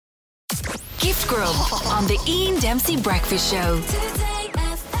Gift Grub on the Ian Dempsey Breakfast Show.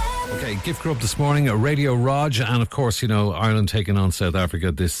 Okay, Gift Grub this morning, Radio ROG, and of course, you know, Ireland taking on South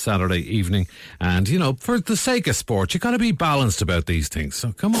Africa this Saturday evening. And, you know, for the sake of sport, you got to be balanced about these things.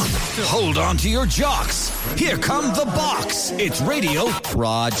 So come on. Hold on to your jocks. Here come the Boks. It's Radio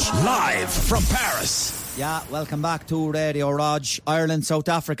ROG live from Paris. Yeah, welcome back to Radio ROG. Ireland, South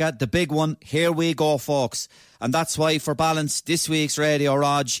Africa, the big one. Here we go, folks. And that's why, for balance, this week's Radio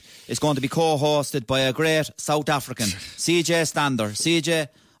ROG is going to be co-hosted by a great South African, CJ Stander. CJ,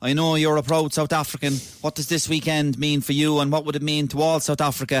 I know you're a proud South African. What does this weekend mean for you, and what would it mean to all South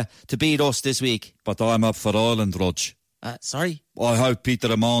Africa to beat us this week? But I'm up for Ireland, Rog. Sorry? I hope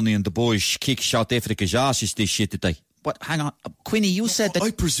Peter Amani and the boys kick South Africa's asses this shit today. But hang on, Quinny, you said that... I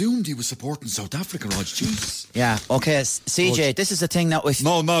presumed he was supporting South Africa, Rog. Jesus. Yeah, okay, CJ, Rog. This is the thing that we...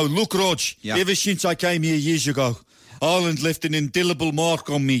 No, look, Rog. Yeah. Ever since I came here years ago, Ireland left an indelible mark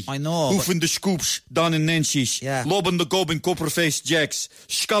on me. I know. Hoofing the scoops down in Nancy's. Yeah. Lobbing the gob in Copperface Jacks.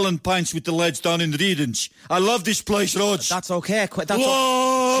 Sculling pints with the lads down in Redens. I love this place, Rog. That's okay.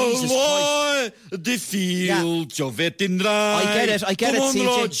 Why the field of it in I get it, CJ.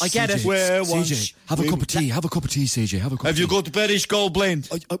 Rog. I get it. CJ, have a cup of tea. Have a cup of tea, CJ. Have you got the British Gold Blend?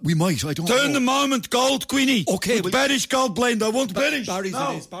 We might. I don't Turn know. the moment gold, Queenie. Okay. British Gold Blend. I want British. Barry's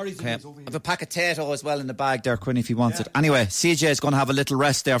no. it is. Barry's okay. it is over here. I have a pack of Tato as well in the bag there, Quinn, if he wants it. Anyway, CJ is going to have a little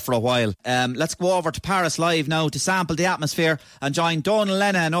rest there for a while. Let's go over to Paris live now to sample the atmosphere and join Donal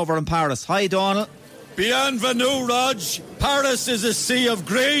Lennon over in Paris. Hi, Donal. Bienvenue, Rog. Paris is a sea of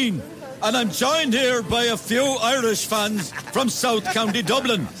green. And I'm joined here by a few Irish fans from South County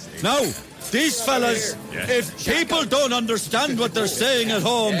Dublin. Now, these fellas, if people don't understand what they're saying at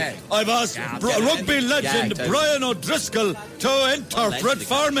home, I've asked rugby legend Brian O'Driscoll to interpret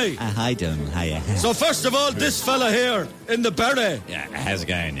for me. Hi, Donal. Hiya. So first of all, this fella here in the beret. Yeah, how's it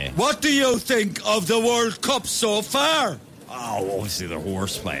going? Yeah. What do you think of the World Cup so far? Oh, obviously the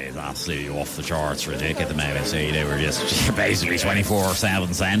horseplay is absolutely off the charts for Dick at the moment. So they were just basically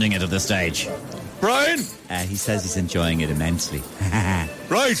 24/7 sending it at this stage. Brian? He says he's enjoying it immensely.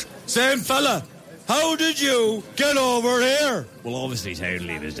 Right, same fella. How did you get over here? Well, obviously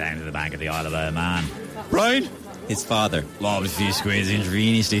totally it was down to the bank of the Isle of Man. Brian? His father. Well, obviously he squeezed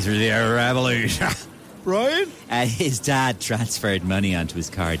intravenously through the air revolution. Brian? His dad transferred money onto his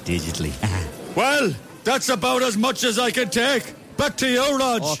card digitally. Well, that's about as much as I can take. Back to you,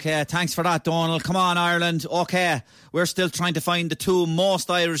 Rog. Okay, thanks for that, Donal. Come on, Ireland. Okay, we're still trying to find the two most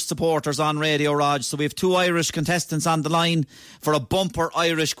Irish supporters on Radio ROG. So we have two Irish contestants on the line for a bumper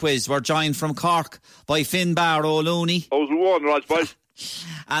Irish quiz. We're joined from Cork by Finbar O'Looney. How's it going, Rog, boys?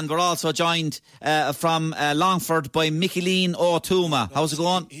 And we're also joined from Longford by Micheline O'Tooma. How's it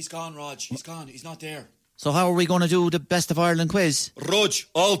going? He's gone, Rog. He's gone. He's not there. So how are we going to do the Best of Ireland quiz? Rog,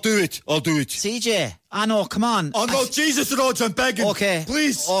 I'll do it. CJ, I know, come on. Oh no, Jesus, Rog, I'm begging. Okay.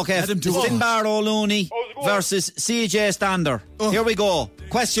 Please. Okay, let him do it. Finbar O'Looney versus CJ Stander. Here we go.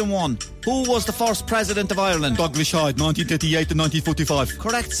 Question 1. Who was the first president of Ireland? Douglas Hyde, 1938 to 1945.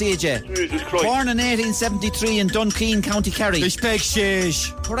 Correct, CJ. Jesus Christ. Born in 1873 in Dunkeen, County Kerry. Respect,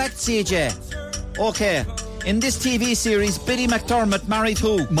 Sheesh. Correct, CJ. Okay. In this TV series, Biddy McDermott married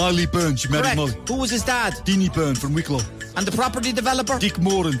who? Miley Byrne, she married Molly. Who was his dad? Deanie Byrne from Wicklow. And the property developer? Dick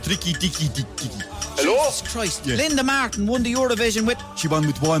Moran, Tricky Dicky. Hello? Jesus Christ. Yeah. Linda Martin won the Eurovision with... She won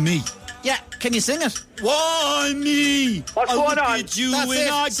with Why Me. Yeah, can you sing it? Why me? What's going on? That's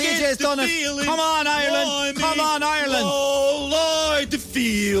it. CJ's done it. Come on, Ireland. Come on, Ireland. Oh, Lord, the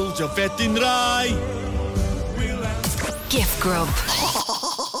fields of Vettinrai. Gift Grub.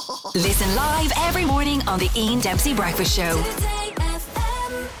 Listen live every morning on the Ian Dempsey Breakfast Show.